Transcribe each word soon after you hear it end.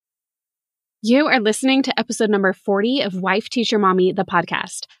You are listening to episode number 40 of Wife, Teacher, Mommy, the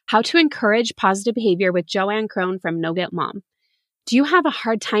podcast, How to Encourage Positive Behavior with JoAnn Crohn from No Guilt Mom. Do you have a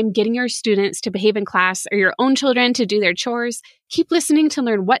hard time getting your students to behave in class or your own children to do their chores? Keep listening to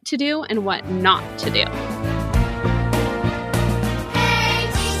learn what to do and what not to do.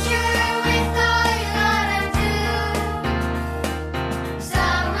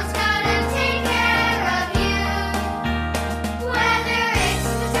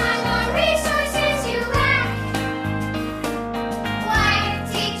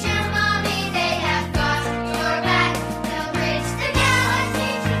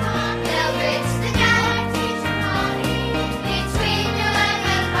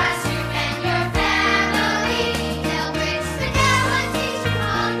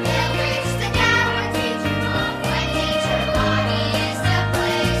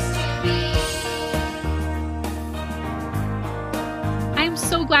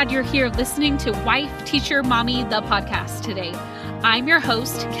 Glad you're here listening to Wife, Teacher, Mommy, the podcast today. I'm your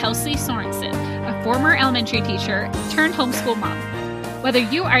host, Kelsey Sorensen, a former elementary teacher turned homeschool mom. Whether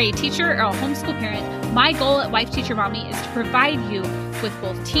you are a teacher or a homeschool parent, my goal at Wife, Teacher, Mommy is to provide you with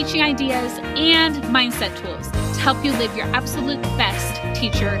both teaching ideas and mindset tools to help you live your absolute best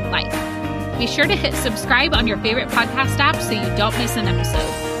teacher life. Be sure to hit subscribe on your favorite podcast app so you don't miss an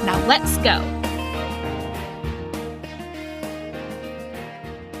episode. Now let's go.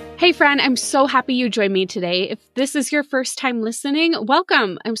 Hey friend, I'm so happy you joined me today. If this is your first time listening,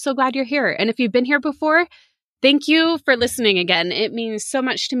 welcome. I'm so glad you're here. And if you've been here before, thank you for listening again. It means so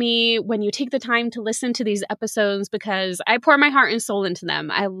much to me when you take the time to listen to these episodes because I pour my heart and soul into them.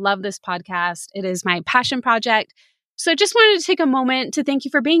 I love this podcast. It is my passion project. So I just wanted to take a moment to thank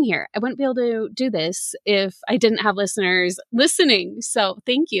you for being here. I wouldn't be able to do this if I didn't have listeners listening. So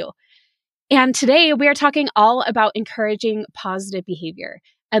thank you. And today we are talking all about encouraging positive behavior.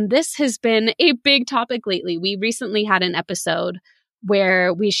 And this has been a big topic lately. We recently had an episode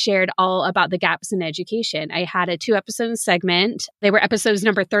where we shared all about the gaps in education. I had a 2-episode segment. They were episodes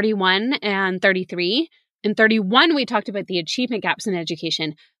number 31 and 33. In 31, we talked about the achievement gaps in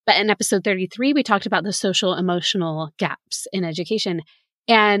education. But in episode 33, we talked about the social emotional gaps in education.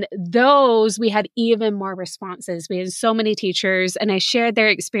 And those, we had even more responses. We had so many teachers, and I shared their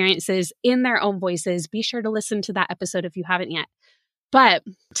experiences in their own voices. Be sure to listen to that episode if you haven't yet. But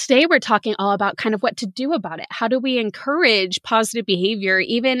today we're talking all about kind of what to do about it. How do we encourage positive behavior,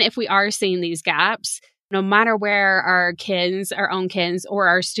 even if we are seeing these gaps, no matter where our kids, our own kids, or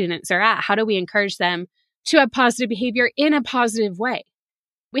our students are at? How do we encourage them to have positive behavior in a positive way?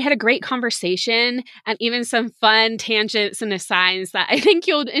 We had a great conversation and even some fun tangents and asides that I think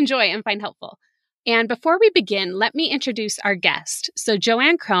you'll enjoy and find helpful. And before we begin, let me introduce our guest. So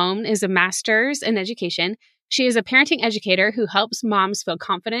JoAnn Crohn is a master's in education. She is a parenting educator who helps moms feel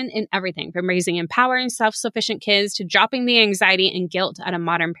confident in everything from raising empowering, self-sufficient kids to dropping the anxiety and guilt out of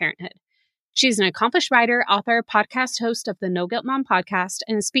modern parenthood. She's an accomplished writer, author, podcast host of the No Guilt Mom podcast,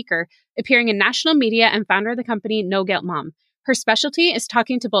 and speaker, appearing in national media and founder of the company No Guilt Mom. Her specialty is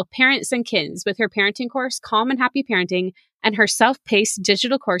talking to both parents and kids with her parenting course, Calm and Happy Parenting, and her self-paced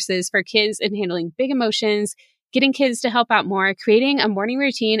digital courses for kids in handling big emotions, getting kids to help out more, creating a morning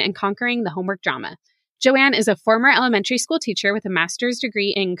routine, and conquering the homework drama. JoAnn is a former elementary school teacher with a master's degree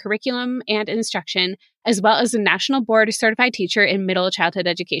in curriculum and instruction, as well as a national board certified teacher in middle childhood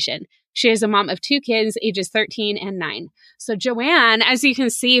education. She is a mom of 2 kids, ages 13 and 9. So JoAnn, as you can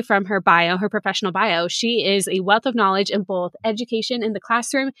see from her bio, her professional bio, she is a wealth of knowledge in both education in the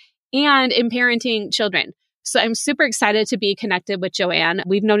classroom and in parenting children. So I'm super excited to be connected with JoAnn.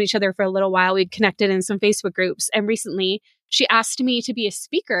 We've known each other for a little while. We've connected in some Facebook groups. And recently, she asked me to be a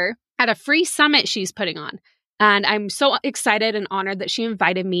speaker at a free summit she's putting on. And I'm so excited and honored that she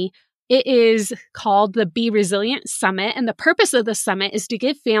invited me. It is called the Be Resilient Summit. And the purpose of the summit is to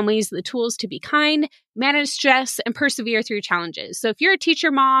give families the tools to be kind, manage stress, and persevere through challenges. So if you're a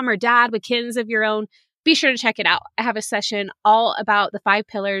teacher, mom, or dad with kids of your own, be sure to check it out. I have a session all about the 5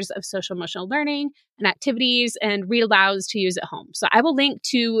 pillars of social emotional learning and activities and read alouds to use at home. So I will link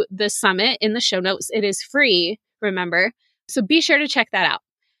to the summit in the show notes. It is free, remember. So be sure to check that out.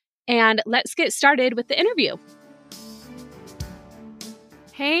 And let's get started with the interview.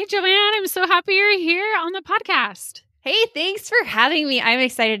 Hey, JoAnn, I'm so happy you're here on the podcast. Hey, thanks for having me. I'm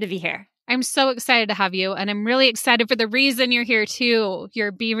excited to be here. I'm so excited to have you. And I'm really excited for the reason you're here too,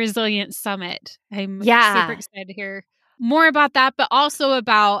 your Be Resilient Summit. I'm super excited to hear more about that, but also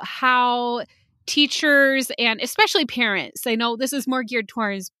about how teachers and especially parents, I know this is more geared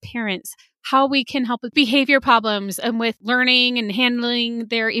towards parents, how we can help with behavior problems and with learning and handling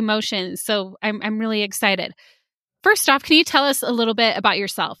their emotions. So I'm really excited. First off, can you tell us a little bit about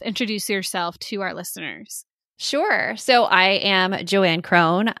yourself? Introduce yourself to our listeners. Sure. So I am JoAnn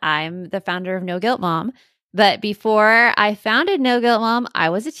Crohn. I'm the founder of No Guilt Mom. But before I founded No Guilt Mom, I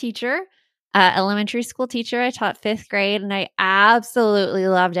was a teacher, elementary school teacher. I taught fifth grade and I absolutely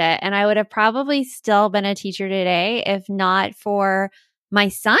loved it. And I would have probably still been a teacher today if not for my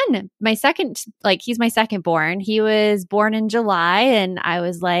son, he's my second born. He was born in July and I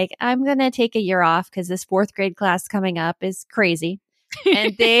was like, I'm going to take a year off because this fourth grade class coming up is crazy.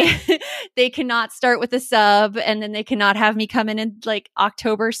 And they cannot start with a sub, and then they cannot have me come in like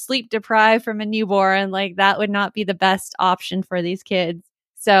October sleep deprived from a newborn. Like that would not be the best option for these kids.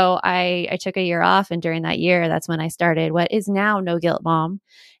 So I took a year off, and during that year, that's when I started what is now No Guilt Mom.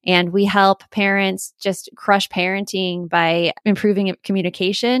 And we help parents just crush parenting by improving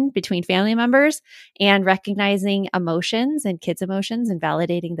communication between family members and recognizing emotions and kids' emotions and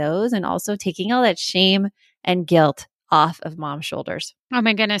validating those, and also taking all that shame and guilt off of mom's shoulders. Oh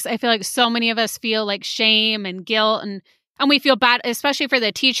my goodness. I feel like so many of us feel like shame and guilt and we feel bad, especially for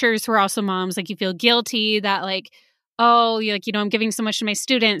the teachers who are also moms. Like you feel guilty that like, oh, you're like, I'm giving so much to my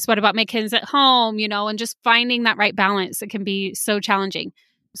students. What about my kids at home? And just finding that right balance. It can be so challenging.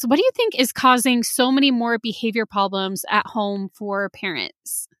 So what do you think is causing so many more behavior problems at home for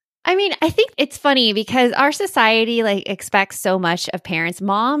parents? I mean, I think it's funny because our society expects so much of parents,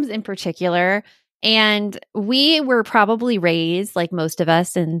 moms in particular. And we were probably raised, like most of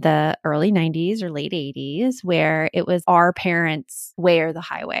us, in the early 90s or late 80s, where it was our parents' way or the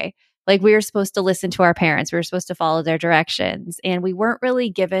highway. Like we were supposed to listen to our parents. We were supposed to follow their directions. And we weren't really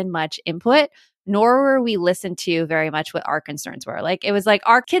given much input, nor were we listened to very much what our concerns were. Like it was like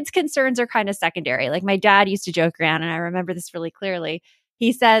our kids' concerns are kind of secondary. Like my dad used to joke around, and I remember this really clearly.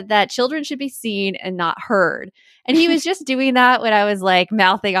 He said that children should be seen and not heard. And he was just doing that when I was like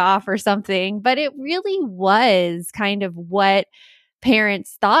mouthing off or something. But it really was kind of what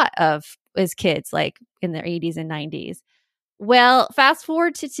parents thought of as kids, like in their 80s and 90s. Well, fast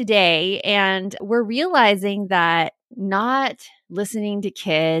forward to today, and we're realizing that not listening to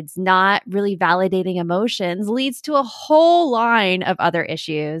kids, not really validating emotions leads to a whole line of other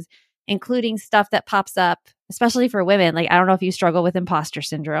issues, including stuff that pops up, especially for women. Like, I don't know if you struggle with imposter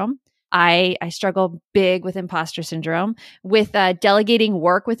syndrome. I struggle big with imposter syndrome, with delegating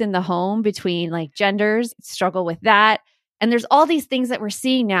work within the home between like genders, struggle with that. And there's all these things that we're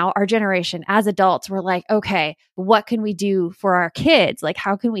seeing now, our generation as adults, we're like, okay, what can we do for our kids? Like,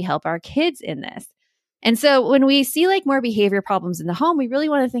 how can we help our kids in this? And so when we see like more behavior problems in the home, we really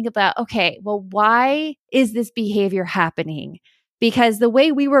want to think about, okay, well, why is this behavior happening? Because the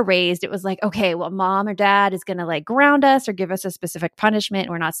way we were raised, it was like, okay, well, mom or dad is going to like ground us or give us a specific punishment. And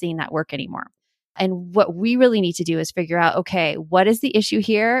we're not seeing that work anymore. And what we really need to do is figure out, okay, what is the issue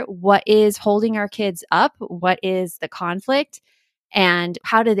here? What is holding our kids up? What is the conflict? And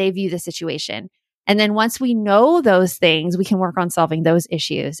how do they view the situation? And then once we know those things, we can work on solving those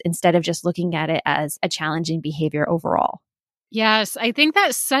issues instead of just looking at it as a challenging behavior overall. Yes, I think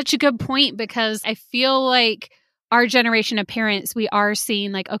that's such a good point because I feel like our generation of parents, we are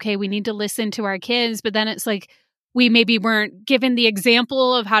seeing like, okay, we need to listen to our kids, but then it's like, we maybe weren't given the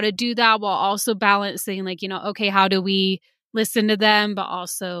example of how to do that while also balancing like, okay, how do we listen to them, but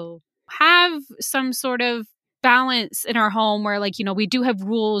also have some sort of balance in our home where like, we do have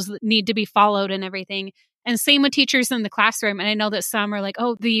rules that need to be followed and everything. And same with teachers in the classroom. And I know that some are like,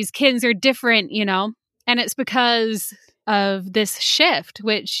 oh, these kids are different, and it's because of this shift,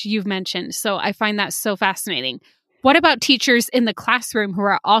 which you've mentioned. So I find that so fascinating. What about teachers in the classroom who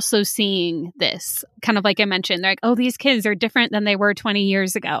are also seeing this? Kind of like I mentioned, they're like, oh, these kids are different than they were 20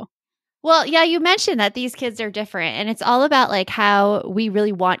 years ago. Well, yeah, you mentioned that these kids are different. And it's all about like how we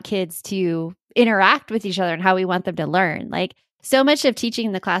really want kids to interact with each other and how we want them to learn. Like so much of teaching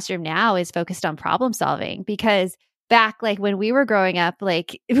in the classroom now is focused on problem solving because back like when we were growing up,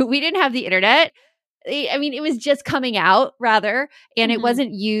 like we didn't have the internet. I mean, it was just coming out rather, and it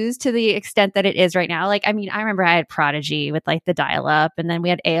wasn't used to the extent that it is right now. Like, I mean, I remember I had Prodigy with like the dial up, and then we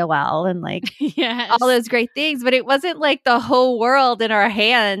had AOL and like yes. all those great things, but it wasn't like the whole world in our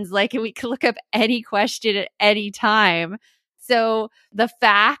hands. Like we could look up any question at any time. So the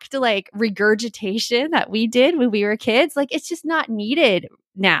fact like regurgitation that we did when we were kids, like it's just not needed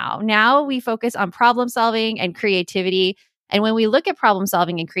now. Now we focus on problem solving and creativity. And when we look at problem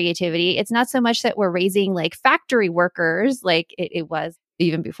solving and creativity, it's not so much that we're raising like factory workers like it was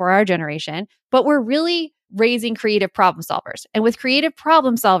even before our generation, but we're really raising creative problem solvers. And with creative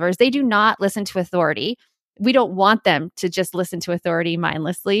problem solvers, they do not listen to authority. we don't want them to just listen to authority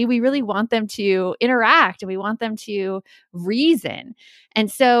mindlessly. We really want them to interact and we want them to reason.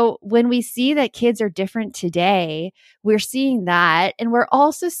 And so when we see that kids are different today, we're seeing that. And we're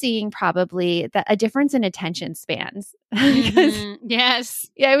also seeing probably that a difference in attention spans. Yes.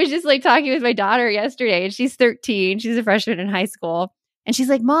 Yeah, I was just like talking with my daughter yesterday and she's 13. She's a freshman in high school. And she's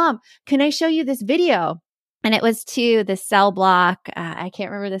like, Mom, can I show you this video? And it was to the Cell Block. I can't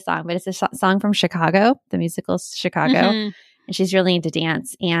remember the song, but it's a song from Chicago, the musical Chicago. And she's really into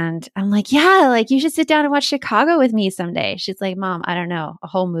dance. And I'm like, yeah, like you should sit down and watch Chicago with me someday. She's like, Mom, I don't know, a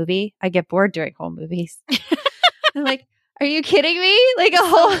whole movie? I get bored during whole movies. I'm like, are you kidding me? Like a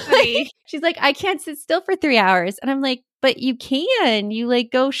whole like, she's like, I can't sit still for 3 hours. And I'm like, but you can. You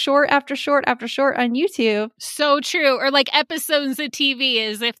like go short after short after short on YouTube. So true. Or like episodes of TV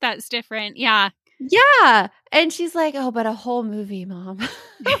as if that's different. Yeah. Yeah. And she's like, oh, but a whole movie, Mom. But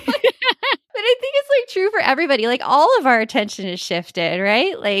I think it's like true for everybody. Like all of our attention is shifted,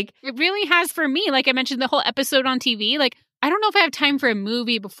 right? Like it really has for me. Like I mentioned the whole episode on TV. Like I don't know if I have time for a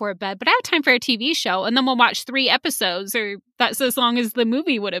movie before bed, but I have time for a TV show. And then we'll watch 3 episodes or that's as long as the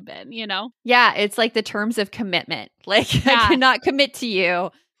movie would have been, you know? Yeah. It's like the terms of commitment. Like I cannot commit to you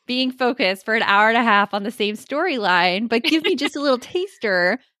being focused for an hour and a half on the same storyline, but give me just a little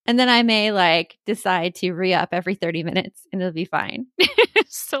taster. And then I may like decide to re-up every 30 minutes and it'll be fine.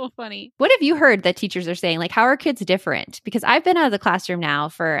 So funny. What have you heard that teachers are saying? Like, how are kids different? Because I've been out of the classroom now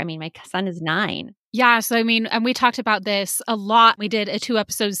for, my son is 9. Yeah. So, and we talked about this a lot. We did a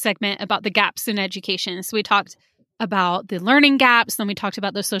 2-episode segment about the gaps in education. So we talked about the learning gaps, then we talked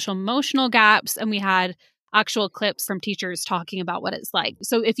about the social emotional gaps, and we had actual clips from teachers talking about what it's like.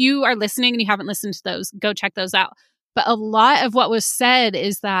 So if you are listening and you haven't listened to those, go check those out. But a lot of what was said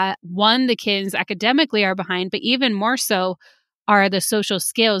is that, one, the kids academically are behind, but even more so are the social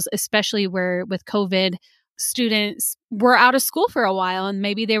skills, especially where with COVID, students were out of school for a while and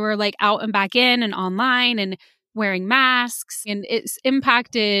maybe they were like out and back in and online and wearing masks, and it's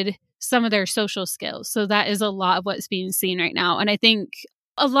impacted some of their social skills. So that is a lot of what's being seen right now. And I think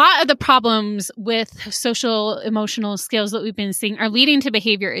a lot of the problems with social emotional skills that we've been seeing are leading to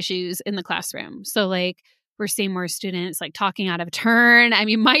behavior issues in the classroom. So like we're seeing more students like talking out of turn.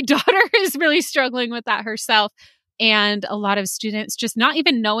 My daughter is really struggling with that herself. And a lot of students just not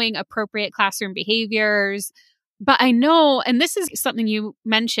even knowing appropriate classroom behaviors. But I know, and this is something you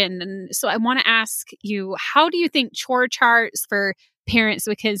mentioned, and so I want to ask you, how do you think chore charts for parents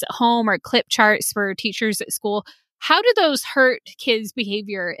with kids at home or clip charts for teachers at school, how do those hurt kids'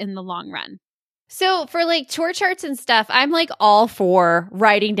 behavior in the long run? So for like chore charts and stuff, I'm like all for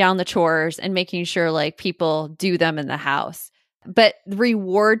writing down the chores and making sure like people do them in the house. But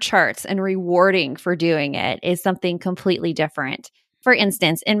reward charts and rewarding for doing it is something completely different. For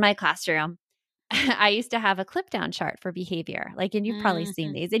instance, in my classroom, I used to have a clip down chart for behavior. Like, and you've probably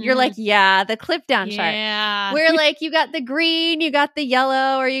seen these. And you're like, yeah, the clip down chart. Where like you got the green, you got the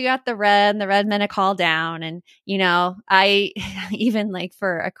yellow, or you got the red, and the red meant a call down. And, I even like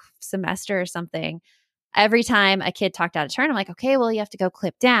for a semester or something, every time a kid talked out of turn, I'm like, okay, well, you have to go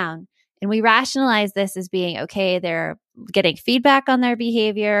clip down. And we rationalize this as being, okay, they're getting feedback on their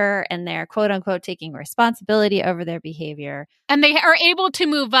behavior and they're quote unquote taking responsibility over their behavior. And they are able to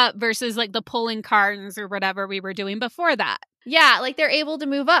move up versus like the pulling cards or whatever we were doing before that. Yeah, like they're able to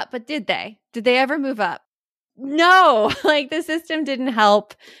move up, but did they? Did they ever move up? No, like the system didn't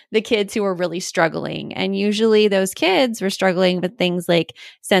help the kids who were really struggling. And usually those kids were struggling with things like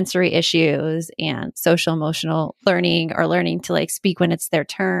sensory issues and social emotional learning, or learning to like speak when it's their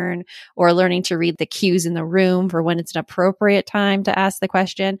turn, or learning to read the cues in the room for when it's an appropriate time to ask the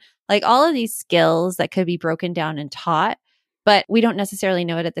question. Like all of these skills that could be broken down and taught, but we don't necessarily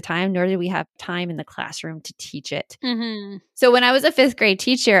know it at the time, nor do we have time in the classroom to teach it. Mm-hmm. So when I was a 5th grade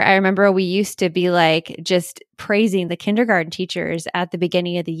teacher, I remember we used to be like just praising the kindergarten teachers at the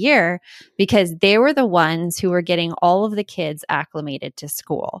beginning of the year because they were the ones who were getting all of the kids acclimated to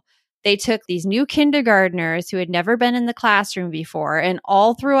school. They took these new kindergartners who had never been in the classroom before, and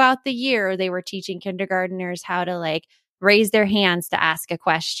all throughout the year, they were teaching kindergartners how to like raise their hands to ask a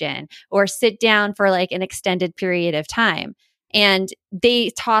question or sit down for like an extended period of time. And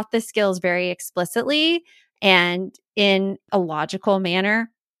they taught the skills very explicitly and in a logical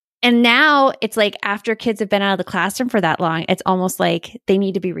manner. And now it's like after kids have been out of the classroom for that long, it's almost like they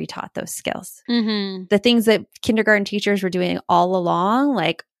need to be retaught those skills. Mm-hmm. The things that kindergarten teachers were doing all along,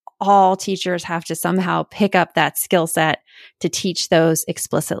 like all teachers have to somehow pick up that skill set to teach those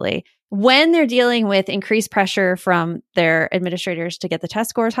explicitly. When they're dealing with increased pressure from their administrators to get the test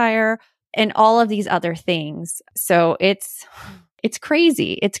scores higher, and all of these other things. So it's It's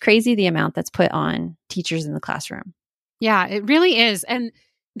crazy. It's crazy the amount that's put on teachers in the classroom. Yeah, it really is. And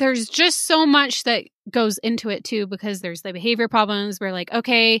there's just so much that goes into it too, because there's the behavior problems. We're like,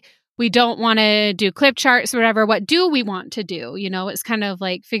 okay, we don't want to do clip charts or whatever. What do we want to do? It's kind of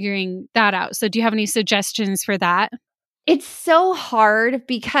like figuring that out. So do you have any suggestions for that? It's so hard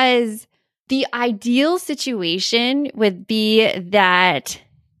because the ideal situation would be that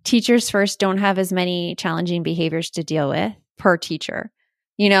teachers first don't have as many challenging behaviors to deal with per teacher,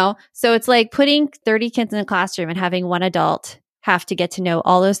 So it's like putting 30 kids in a classroom and having one adult have to get to know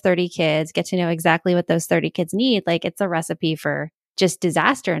all those 30 kids, get to know exactly what those 30 kids need. Like it's a recipe for just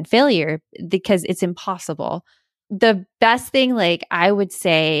disaster and failure because it's impossible. The best thing, like I would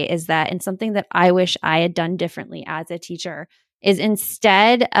say, is that, and something that I wish I had done differently as a teacher, is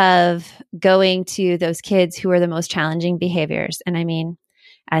instead of going to those kids who are the most challenging behaviors, and I mean,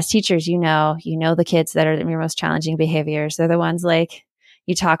 as teachers, you know the kids that are your most challenging behaviors. They're the ones like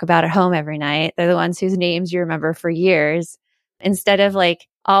you talk about at home every night. They're the ones whose names you remember for years. Instead of like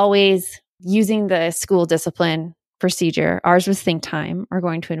always using the school discipline procedure, ours was think time or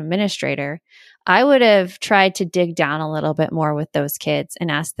going to an administrator, I would have tried to dig down a little bit more with those kids and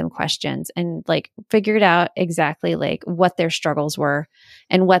ask them questions and like figured out exactly like what their struggles were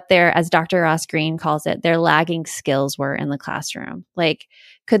and what their, as Dr. Ross Green calls it, their lagging skills were in the classroom. Like,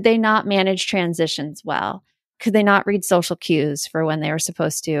 could they not manage transitions well? Could they not read social cues for when they were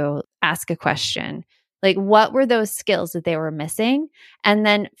supposed to ask a question? Like, what were those skills that they were missing? And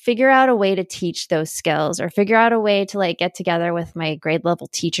then figure out a way to teach those skills, or figure out a way to like get together with my grade level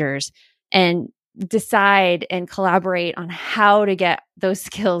teachers and decide and collaborate on how to get those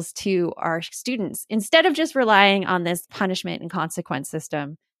skills to our students instead of just relying on this punishment and consequence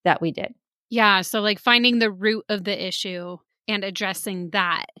system that we did. Yeah. So like finding the root of the issue and addressing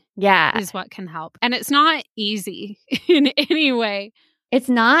that is what can help. And it's not easy in any way. It's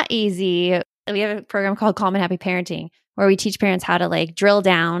not easy. We have a program called Calm and Happy Parenting where we teach parents how to like drill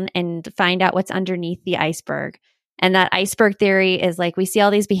down and find out what's underneath the iceberg. And that iceberg theory is like, we see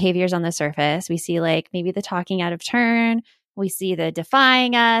all these behaviors on the surface. We see like maybe the talking out of turn. We see the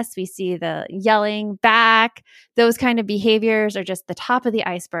defying us. We see the yelling back. Those kind of behaviors are just the top of the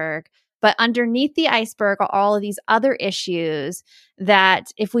iceberg. But underneath the iceberg are all of these other issues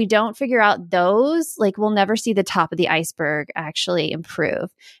that if we don't figure out those, like we'll never see the top of the iceberg actually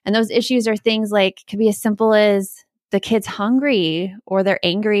improve. And those issues are things like, could be as simple as the kid's hungry or they're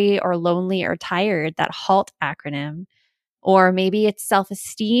angry or lonely or tired, that HALT acronym. Or maybe it's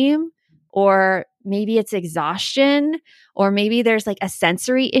self-esteem, or maybe it's exhaustion, or maybe there's like a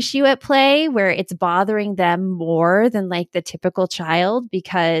sensory issue at play where it's bothering them more than like the typical child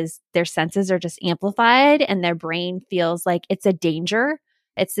because their senses are just amplified and their brain feels like it's a danger.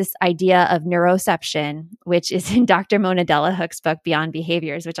 It's this idea of neuroception, which is in Dr. Mona Delahook's book, Beyond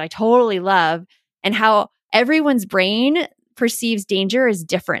Behaviors, which I totally love, and how everyone's brain perceives danger as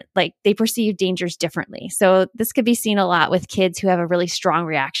different. Like they perceive dangers differently. So this could be seen a lot with kids who have a really strong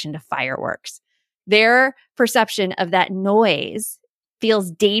reaction to fireworks. Their perception of that noise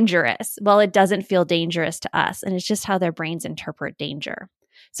feels dangerous. Well, it doesn't feel dangerous to us. And it's just how their brains interpret danger.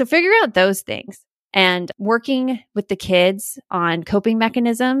 So figure out those things and working with the kids on coping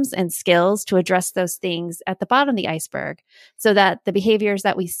mechanisms and skills to address those things at the bottom of the iceberg so that the behaviors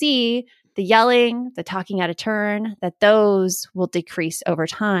that we see, the yelling, the talking out of turn, that those will decrease over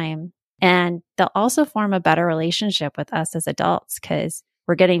time. And they'll also form a better relationship with us as adults because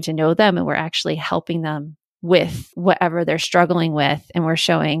we're getting to know them and we're actually helping them with whatever they're struggling with. And we're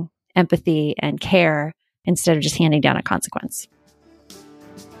showing empathy and care instead of just handing down a consequence.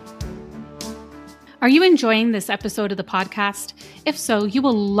 Are you enjoying this episode of the podcast? If so, you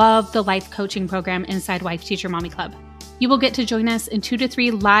will love the life coaching program inside Wife Teacher Mommy Club. You will get to join us in 2 to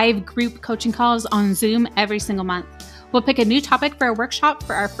 3 live group coaching calls on Zoom every single month. We'll pick a new topic for a workshop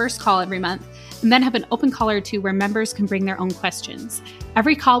for our first call every month, and then have an open call or two where members can bring their own questions.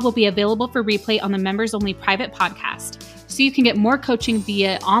 Every call will be available for replay on the members-only private podcast, so you can get more coaching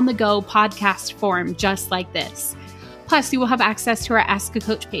via on-the-go podcast form just like this. Plus, you will have access to our Ask a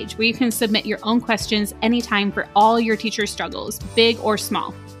Coach page where you can submit your own questions anytime for all your teacher struggles, big or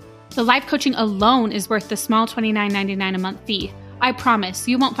small. The life coaching alone is worth the small $29.99 a month fee. I promise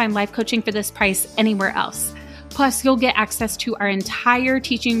you won't find life coaching for this price anywhere else. Plus, you'll get access to our entire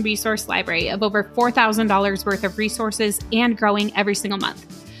teaching resource library of over $4,000 worth of resources and growing every single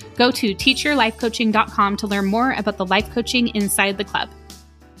month. Go to teachyourlifecoaching.com to learn more about the life coaching inside the club.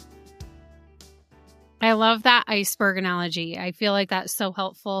 I love that iceberg analogy. I feel like that's so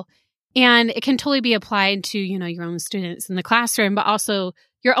helpful. And it can totally be applied to, your own students in the classroom, but also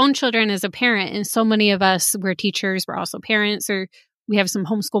your own children as a parent. And so many of us, we're teachers, we're also parents, or we have some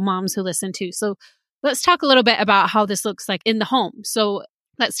homeschool moms who listen too. So let's talk a little bit about how this looks like in the home. So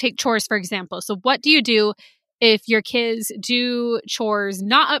let's take chores, for example. So what do you do if your kids do chores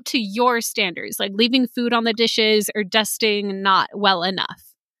not up to your standards, like leaving food on the dishes or dusting not well enough?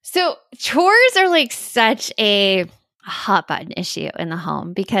 So chores are like such a hot button issue in the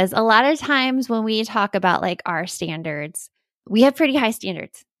home because a lot of times when we talk about like our standards, we have pretty high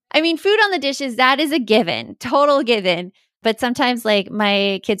standards. I mean, food on the dishes, that is a given, total given. But sometimes like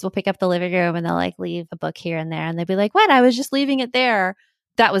my kids will pick up the living room and they'll like leave a book here and there and they'll be like, what? I was just leaving it there.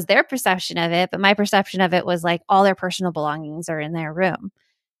 That was their perception of it. But my perception of it was like all their personal belongings are in their room.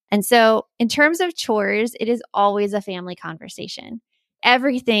 And so in terms of chores, it is always a family conversation.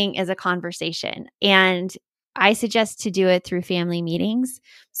 Everything is a conversation. And I suggest to do it through family meetings.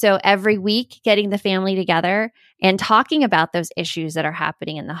 So every week, getting the family together and talking about those issues that are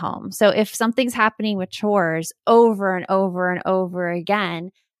happening in the home. So if something's happening with chores over and over and over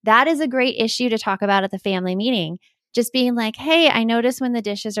again, that is a great issue to talk about at the family meeting. Just being like, hey, I notice when the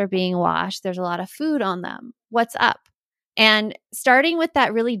dishes are being washed, there's a lot of food on them. What's up? And starting with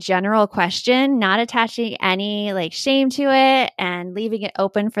that really general question, not attaching any like shame to it and leaving it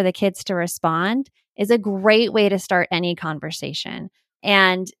open for the kids to respond is a great way to start any conversation.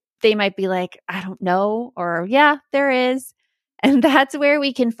 And they might be like, I don't know, or yeah, there is. And that's where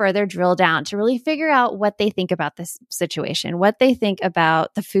we can further drill down to really figure out what they think about this situation, what they think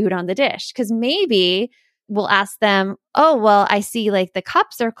about the food on the dish. Because maybe we'll ask them, oh, well, I see like the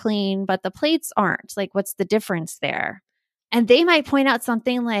cups are clean, but the plates aren't. Like, what's the difference there? And they might point out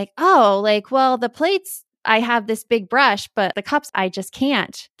something like, oh, like, well, the plates, I have this big brush, but the cups, I just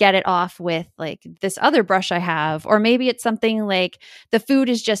can't get it off with like this other brush I have. Or maybe it's something like the food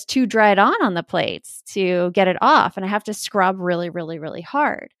is just too dried on the plates to get it off. And I have to scrub really, really, really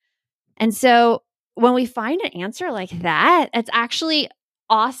hard. And so when we find an answer like that, it's actually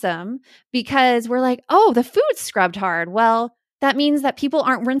awesome because we're like, oh, the food's scrubbed hard. Well, that means that people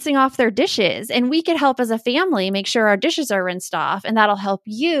aren't rinsing off their dishes. And we could help as a family make sure our dishes are rinsed off. And that'll help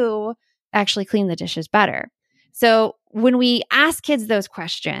you actually clean the dishes better. So when we ask kids those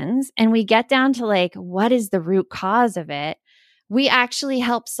questions and we get down to like, what is the root cause of it? We actually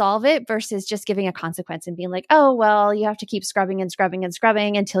help solve it versus just giving a consequence and being like, oh, well, you have to keep scrubbing and scrubbing and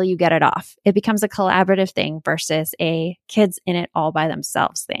scrubbing until you get it off. It becomes a collaborative thing versus a kids in it all by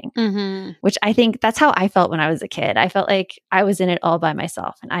themselves thing, which I think that's how I felt when I was a kid. I felt like I was in it all by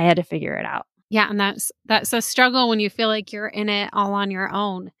myself and I had to figure it out. Yeah. And that's a struggle when you feel like you're in it all on your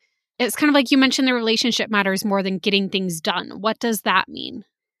own. It's kind of like you mentioned the relationship matters more than getting things done. What does that mean?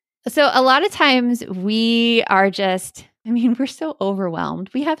 So a lot of times we are just, we're so overwhelmed.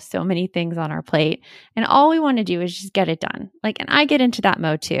 We have so many things on our plate and all we want to do is just get it done. Like, and I get into that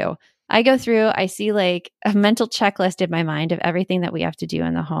mode too. I go through, I see like a mental checklist in my mind of everything that we have to do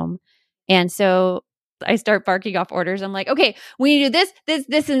in the home. And so I start barking off orders. I'm like, okay, we need to do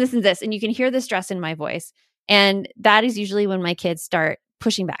this, and this, and this. And you can hear the stress in my voice. And that is usually when my kids start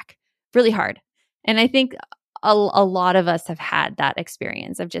pushing back really hard. And I think a lot of us have had that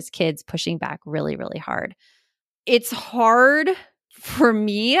experience of just kids pushing back really, really hard. It's hard for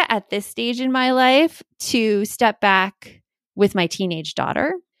me at this stage in my life to step back with my teenage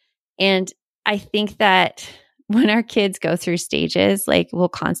daughter. And I think that when our kids go through stages, like we'll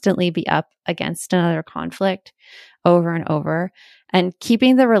constantly be up against another conflict over and over. And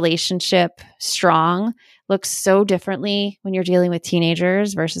keeping the relationship strong looks so differently when you're dealing with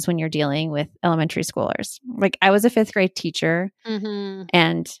teenagers versus when you're dealing with elementary schoolers. Like I was a 5th grade teacher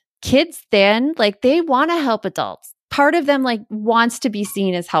and kids then, like they want to help adults. Part of them like wants to be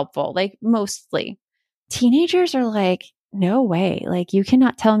seen as helpful, like mostly. Teenagers are like, no way. Like you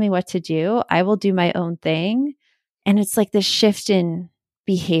cannot tell me what to do. I will do my own thing. And it's like this shift in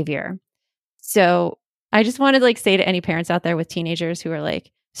behavior. So I just want to like say to any parents out there with teenagers who are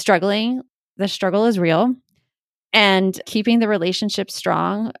like struggling, the struggle is real. And keeping the relationship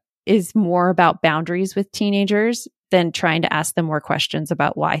strong is more about boundaries with teenagers than trying to ask them more questions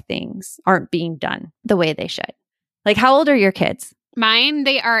about why things aren't being done the way they should. Like, how old are your kids? Mine,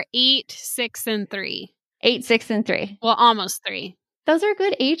 they are 8, 6, and 3. 8, 6, and 3. Well, almost 3. Those are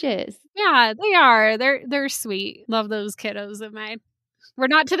good ages. Yeah, they are. They're sweet. Love those kiddos of mine. We're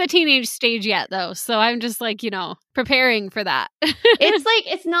not to the teenage stage yet, though. So I'm just like, preparing for that. It's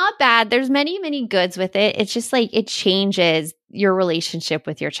like, it's not bad. There's many, many goods with it. It's just like, it changes your relationship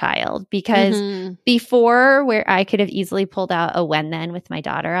with your child. Because before, where I could have easily pulled out a when then with my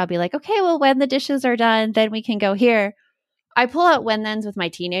daughter, I'll be like, okay, well, when the dishes are done, then we can go here. I pull out when thens with my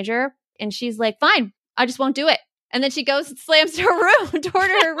teenager and she's like, fine, I just won't do it. And then she goes and slams her door to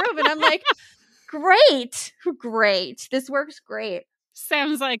her room. And I'm like, great. This works great.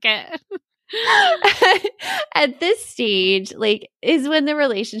 Sounds like it. At this stage, like, is when the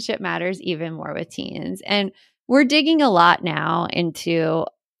relationship matters even more with teens. And we're digging a lot now into,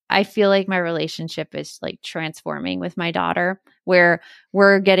 I feel like my relationship is like transforming with my daughter, where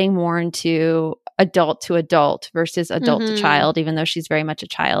we're getting more into adult to adult versus adult to child, even though she's very much a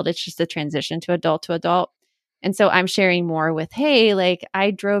child. It's just a transition to adult. And so I'm sharing more with, hey, like,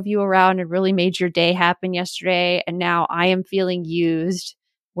 I drove you around and really made your day happen yesterday. And now I am feeling used,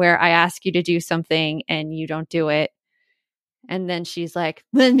 where I ask you to do something and you don't do it. And then she's like,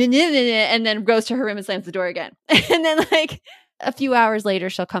 and then goes to her room and slams the door again. And then like a few hours later,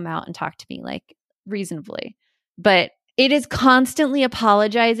 she'll come out and talk to me like reasonably. But it is constantly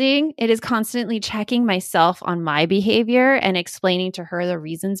apologizing. It is constantly checking myself on my behavior and explaining to her the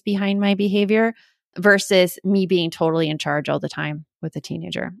reasons behind my behavior versus me being totally in charge all the time with a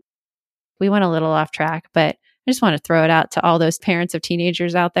teenager. We went a little off track, but I just want to throw it out to all those parents of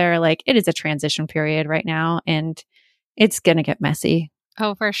teenagers out there. Like, it is a transition period right now, and it's going to get messy.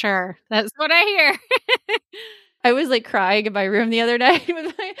 Oh, for sure. That's what I hear. I was like crying in my room the other day.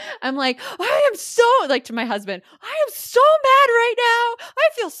 I'm like, I am so, like, to my husband, I am so mad right now. I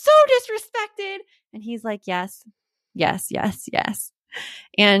feel so disrespected. And he's like, yes.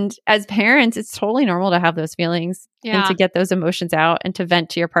 And as parents, it's totally normal to have those feelings and to get those emotions out and to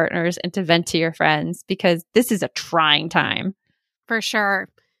vent to your partners and to vent to your friends, because this is a trying time. For sure.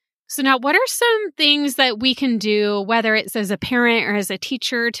 So now, what are some things that we can do, whether it's as a parent or as a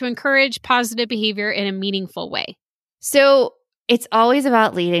teacher, to encourage positive behavior in a meaningful way? So it's always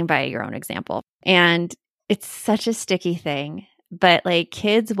about leading by your own example. And it's such a sticky thing, but like,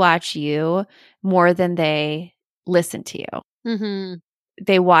 kids watch you more than they listen to you. Mm-hmm.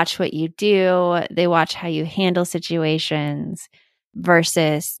 They watch what you do. They watch how you handle situations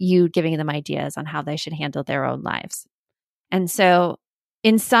versus you giving them ideas on how they should handle their own lives. And so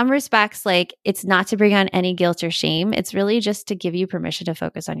in some respects, like, it's not to bring on any guilt or shame. It's really just to give you permission to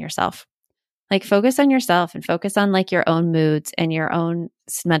focus on yourself. Like, focus on yourself and focus on like your own moods and your own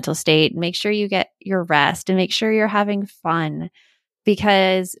mental state. Make sure you get your rest and make sure you're having fun.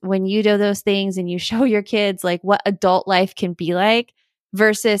 Because when you do those things and you show your kids like what adult life can be like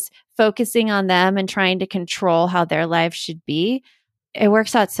versus focusing on them and trying to control how their life should be, it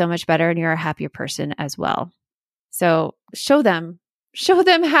works out so much better and you're a happier person as well. So show them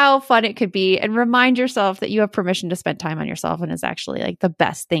how fun it could be and remind yourself that you have permission to spend time on yourself, and is actually like the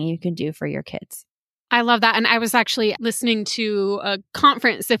best thing you can do for your kids. I love that. And I was actually listening to a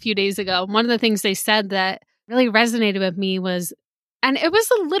conference a few days ago. One of the things they said that really resonated with me was, and it was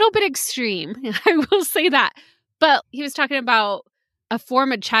a little bit extreme, I will say that, but he was talking about a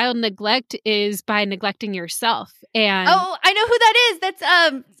form of child neglect is by neglecting yourself. And oh, I know who that is.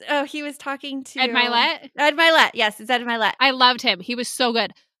 That's he was talking to Ed Milet. Ed Milet, yes, it's Ed Milet. I loved him. He was so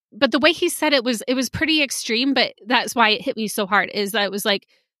good. But the way he said it was pretty extreme. But that's why it hit me so hard. Is that it was like,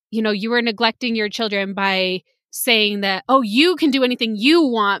 you know, you were neglecting your children by saying that, oh, you can do anything you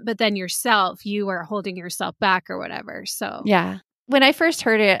want, but then yourself, you are holding yourself back or whatever. So yeah. When I first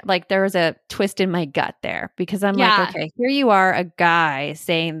heard it, like, there was a twist in my gut there, because I'm like, okay, here you are, a guy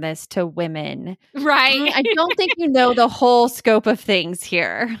saying this to women. Right. I don't think you know the whole scope of things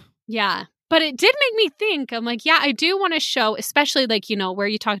here. Yeah. But it did make me think. I'm like, yeah, I do want to show, especially like, you know, where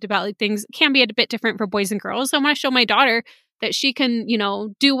you talked about like things can be a bit different for boys and girls. I want to show my daughter that she can, you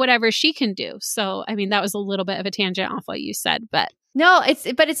know, do whatever she can do. So, I mean, that was a little bit of a tangent off what you said, but no,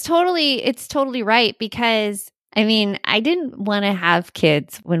 it's totally right, because I mean, I didn't want to have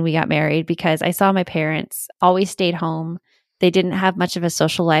kids when we got married because I saw my parents always stayed home. They didn't have much of a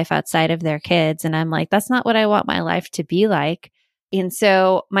social life outside of their kids. And I'm like, that's not what I want my life to be like. And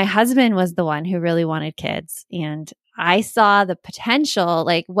so my husband was the one who really wanted kids. And I saw the potential,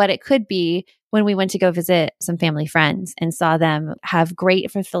 like what it could be, when we went to go visit some family friends and saw them have great,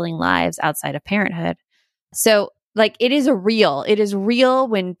 fulfilling lives outside of parenthood. So like, it is real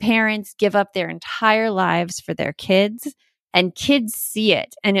when parents give up their entire lives for their kids, and kids see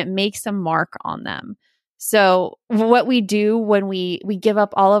it and it makes a mark on them. So what we do when we give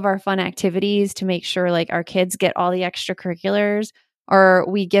up all of our fun activities to make sure like our kids get all the extracurriculars, or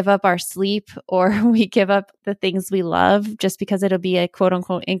we give up our sleep, or we give up the things we love just because it'll be a quote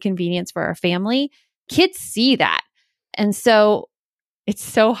unquote inconvenience for our family, kids see that. And so it's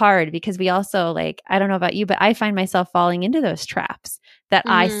so hard because we also, like, I don't know about you, but I find myself falling into those traps that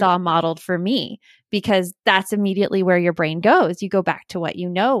I saw modeled for me, because that's immediately where your brain goes. You go back to what you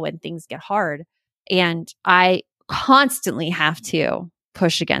know when things get hard. And I constantly have to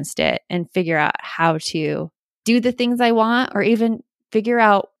push against it and figure out how to do the things I want or even figure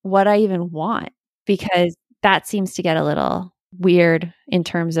out what I even want, because that seems to get a little weird in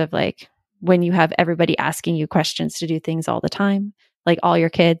terms of like when you have everybody asking you questions to do things all the time, like all your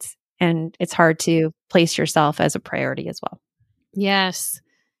kids, and it's hard to place yourself as a priority as well. Yes.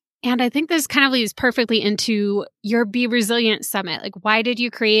 And I think this kind of leads perfectly into your Be Resilient Summit. Like, why did you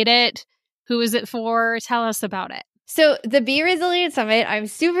create it? Who is it for? Tell us about it. So the Be Resilient Summit, I'm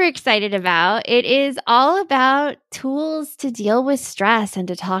super excited about. It is all about tools to deal with stress and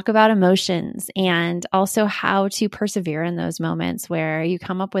to talk about emotions, and also how to persevere in those moments where you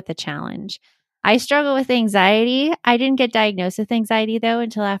come up with a challenge. I struggle with anxiety. I didn't get diagnosed with anxiety though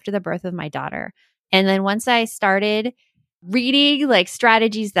until after the birth of my daughter. And then once I started reading like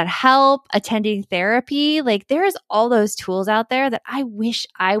strategies that help, attending therapy, like there's all those tools out there that I wish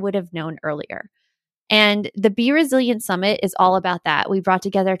I would have known earlier. And the Be Resilient Summit is all about that. We brought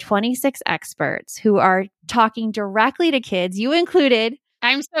together 26 experts who are talking directly to kids, you included.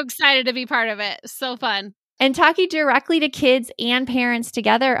 I'm so excited to be part of it. So fun. And talking directly to kids and parents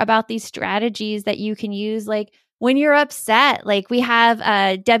together about these strategies that you can use, like when you're upset. Like we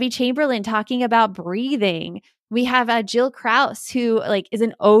have Debbie Chamberlain talking about breathing. We have Jill Krause, who like is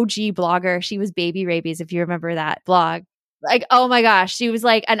an OG blogger. She was Baby Rabies, if you remember that blog. Like, oh my gosh, she was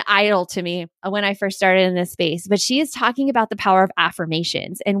like an idol to me when I first started in this space. But she is talking about the power of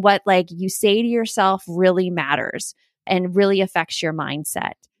affirmations and what like you say to yourself really matters and really affects your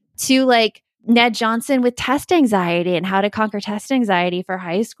mindset. To like Ned Johnson with test anxiety and how to conquer test anxiety for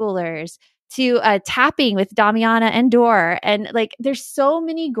high schoolers. To tapping with Damiana and Dor. And like, there's so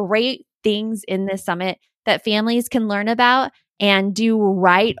many great things in this summit that families can learn about and do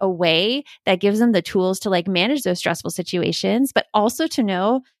right away that gives them the tools to like manage those stressful situations, but also to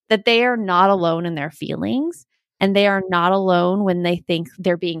know that they are not alone in their feelings and they are not alone when they think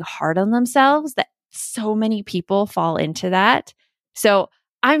they're being hard on themselves, that so many people fall into that. So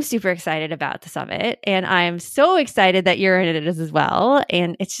I'm super excited about the summit and I'm so excited that you're in it as well.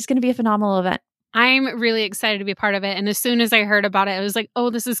 And it's just going to be a phenomenal event. I'm really excited to be part of it. And as soon as I heard about it, I was like,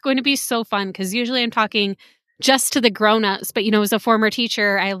 oh, this is going to be so fun. Because usually I'm talking just to the grown-ups. But, you know, as a former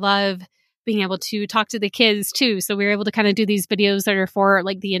teacher, I love being able to talk to the kids too. So we were able to kind of do these videos that are for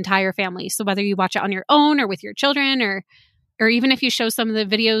like the entire family. So whether you watch it on your own or with your children or even if you show some of the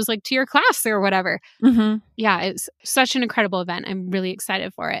videos like to your class or whatever. Mm-hmm. Yeah, it's such an incredible event. I'm really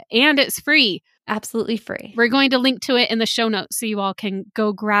excited for it. And it's free. Absolutely free. We're going to link to it in the show notes so you all can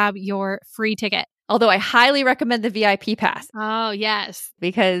go grab your free ticket. Although I highly recommend the VIP pass. Oh, yes.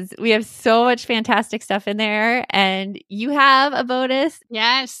 Because we have so much fantastic stuff in there and you have a bonus.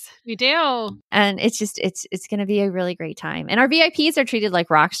 Yes, we do. And it's just, it's going to be a really great time. And our VIPs are treated like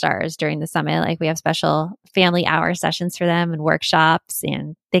rock stars during the summit. Like we have special family hour sessions for them and workshops,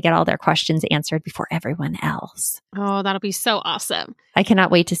 and they get all their questions answered before everyone else. Oh, that'll be so awesome. I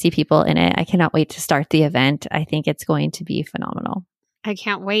cannot wait to see people in it. I cannot wait to start the event. I think it's going to be phenomenal. I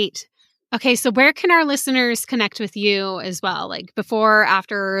can't wait. Okay, so where can our listeners connect with you as well? Like before,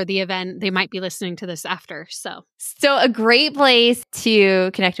 after the event, they might be listening to this after. So a great place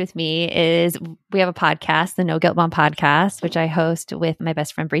to connect with me is we have a podcast, the No Guilt Mom podcast, which I host with my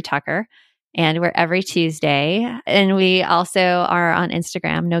best friend, Bree Tucker. And we're every Tuesday. And we also are on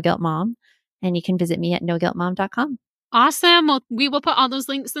Instagram, No Guilt Mom. And you can visit me at noguiltmom.com. Awesome. Well, we will put all those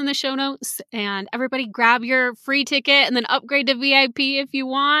links in the show notes, and everybody grab your free ticket and then upgrade to VIP if you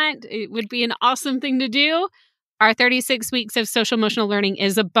want. It would be an awesome thing to do. Our 36 weeks of social emotional learning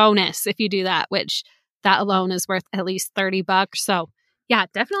is a bonus if you do that, which that alone is worth at least $30. So yeah,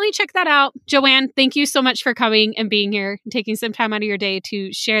 definitely check that out. JoAnn, thank you so much for coming and being here and taking some time out of your day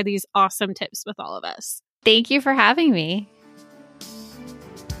to share these awesome tips with all of us. Thank you for having me.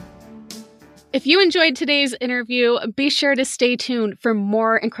 If you enjoyed today's interview, be sure to stay tuned for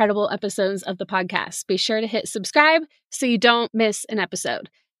more incredible episodes of the podcast. Be sure to hit subscribe so you don't miss an episode.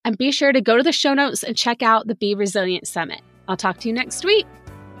 And be sure to go to the show notes and check out the Be Resilient Summit. I'll talk to you next week.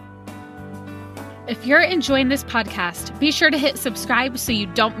 If you're enjoying this podcast, be sure to hit subscribe so you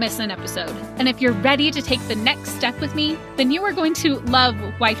don't miss an episode. And if you're ready to take the next step with me, then you are going to love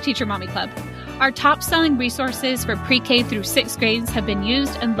Wife Teacher Mommy Club. Our top-selling resources for pre-K through 6th grades have been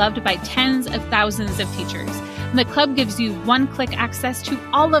used and loved by tens of thousands of teachers. And the club gives you one-click access to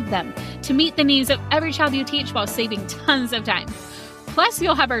all of them to meet the needs of every child you teach while saving tons of time. Plus,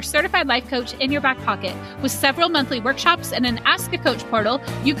 you'll have our certified life coach in your back pocket with several monthly workshops and an Ask a Coach portal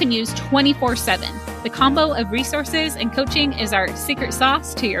you can use 24/7. The combo of resources and coaching is our secret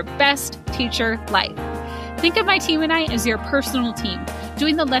sauce to your best teacher life. Think of my team and I as your personal team,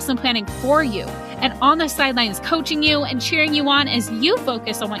 doing the lesson planning for you and on the sidelines coaching you and cheering you on as you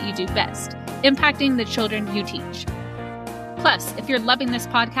focus on what you do best. impacting the children you teach. Plus, if you're loving this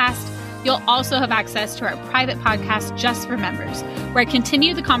podcast, you'll also have access to our private podcast just for members, where I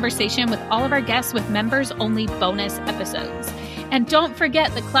continue the conversation with all of our guests with members-only bonus episodes. And don't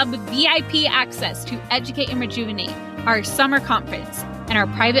forget the club with VIP access to Educate and Rejuvenate, our summer conference, and our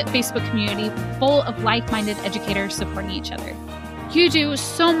private Facebook community full of like-minded educators supporting each other. You do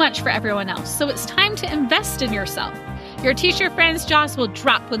so much for everyone else, so it's time to invest in yourself. Your teacher friends' jaws will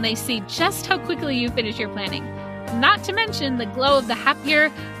drop when they see just how quickly you finish your planning. Not to mention the glow of the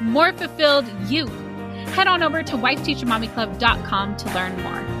happier, more fulfilled you. Head on over to wifeteachermommyclub.com to learn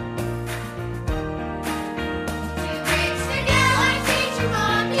more.